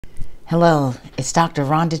Hello, it's Dr.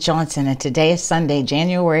 Rhonda Johnson, and today is Sunday,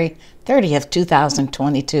 January 30th,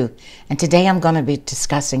 2022. And today I'm going to be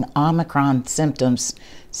discussing Omicron symptoms,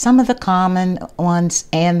 some of the common ones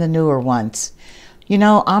and the newer ones. You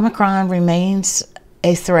know, Omicron remains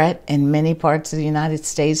a threat in many parts of the United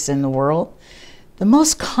States and the world. The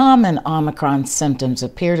most common Omicron symptoms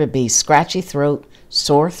appear to be scratchy throat,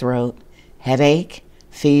 sore throat, headache,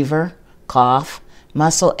 fever, cough,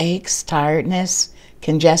 muscle aches, tiredness,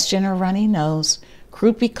 congestion or runny nose,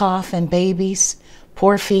 croupy cough in babies,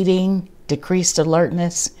 poor feeding, decreased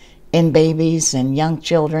alertness in babies and young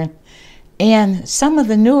children. And some of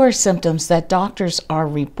the newer symptoms that doctors are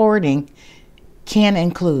reporting can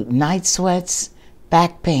include night sweats,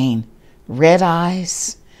 back pain, red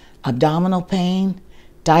eyes, abdominal pain,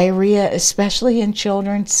 diarrhea, especially in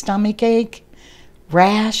children, stomach ache,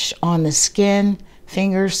 rash on the skin,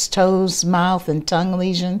 fingers, toes, mouth, and tongue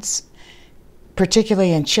lesions,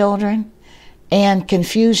 particularly in children, and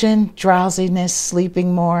confusion, drowsiness,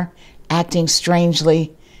 sleeping more, acting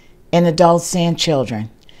strangely in adults and children.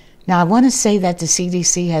 Now, I want to say that the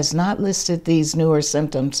CDC has not listed these newer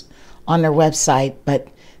symptoms on their website, but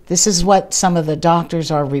this is what some of the doctors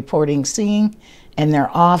are reporting seeing in their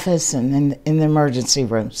office and in the emergency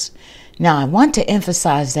rooms. Now, I want to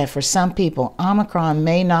emphasize that for some people, Omicron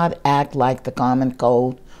may not act like the common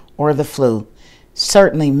cold or the flu.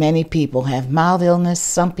 Certainly, many people have mild illness.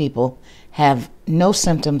 Some people have no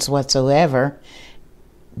symptoms whatsoever.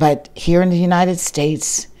 But here in the United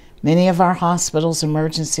States, many of our hospitals,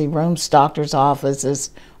 emergency rooms, doctors' offices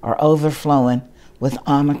are overflowing with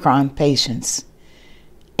Omicron patients.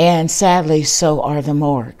 And sadly, so are the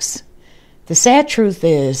morgues. The sad truth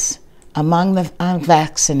is, among the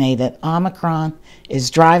unvaccinated, Omicron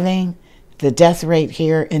is driving the death rate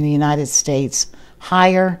here in the United States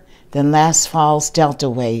higher than last fall's Delta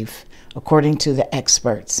wave, according to the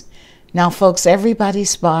experts. Now, folks,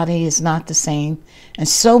 everybody's body is not the same, and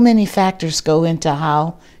so many factors go into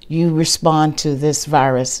how you respond to this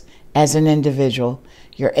virus as an individual.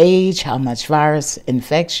 Your age, how much virus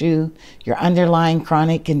infects you, your underlying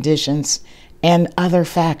chronic conditions, and other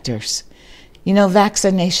factors. You know,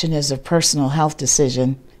 vaccination is a personal health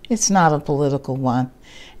decision. It's not a political one.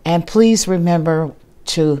 And please remember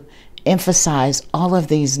to emphasize all of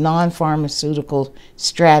these non-pharmaceutical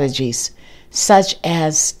strategies, such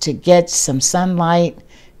as to get some sunlight,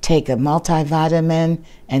 take a multivitamin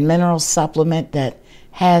and mineral supplement that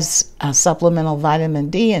has supplemental vitamin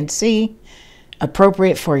D and C,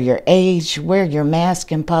 appropriate for your age, wear your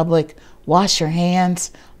mask in public, wash your hands,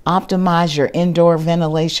 optimize your indoor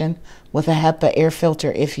ventilation with a HEPA air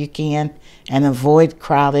filter if you can, and avoid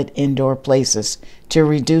crowded indoor places to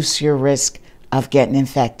reduce your risk of getting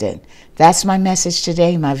infected. That's my message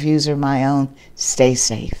today. My views are my own. Stay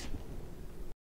safe.